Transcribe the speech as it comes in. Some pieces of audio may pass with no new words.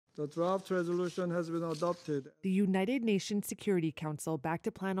The draft resolution has been adopted. The United Nations Security Council backed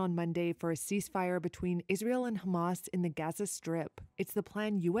a plan on Monday for a ceasefire between Israel and Hamas in the Gaza Strip. It's the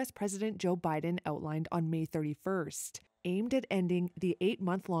plan U.S. President Joe Biden outlined on May 31st, aimed at ending the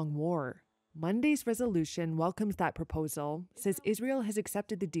 8-month-long war. Monday's resolution welcomes that proposal, says Israel has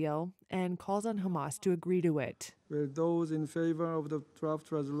accepted the deal, and calls on Hamas to agree to it. Will those in favor of the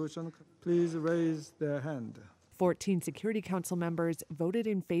draft resolution please raise their hand? 14 Security Council members voted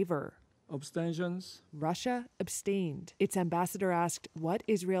in favor. Abstentions? Russia abstained. Its ambassador asked what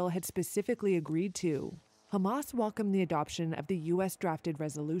Israel had specifically agreed to. Hamas welcomed the adoption of the U.S.-drafted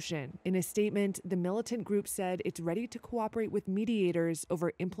resolution. In a statement, the militant group said it's ready to cooperate with mediators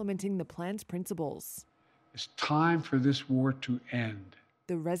over implementing the plan's principles. It's time for this war to end.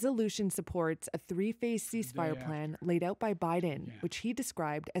 The resolution supports a 3-phase ceasefire plan laid out by Biden, which he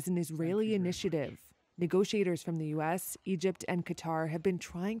described as an Israeli initiative. Negotiators from the U.S., Egypt, and Qatar have been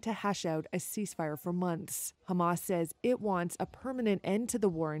trying to hash out a ceasefire for months. Hamas says it wants a permanent end to the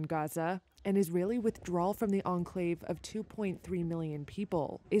war in Gaza, an Israeli withdrawal from the enclave of 2.3 million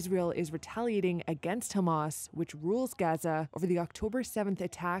people. Israel is retaliating against Hamas, which rules Gaza, over the October 7th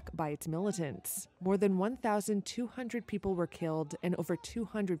attack by its militants. More than 1,200 people were killed and over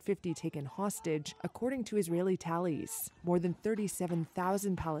 250 taken hostage, according to Israeli tallies. More than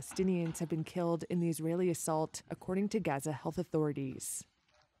 37,000 Palestinians have been killed in the Israeli assault, according to Gaza health authorities.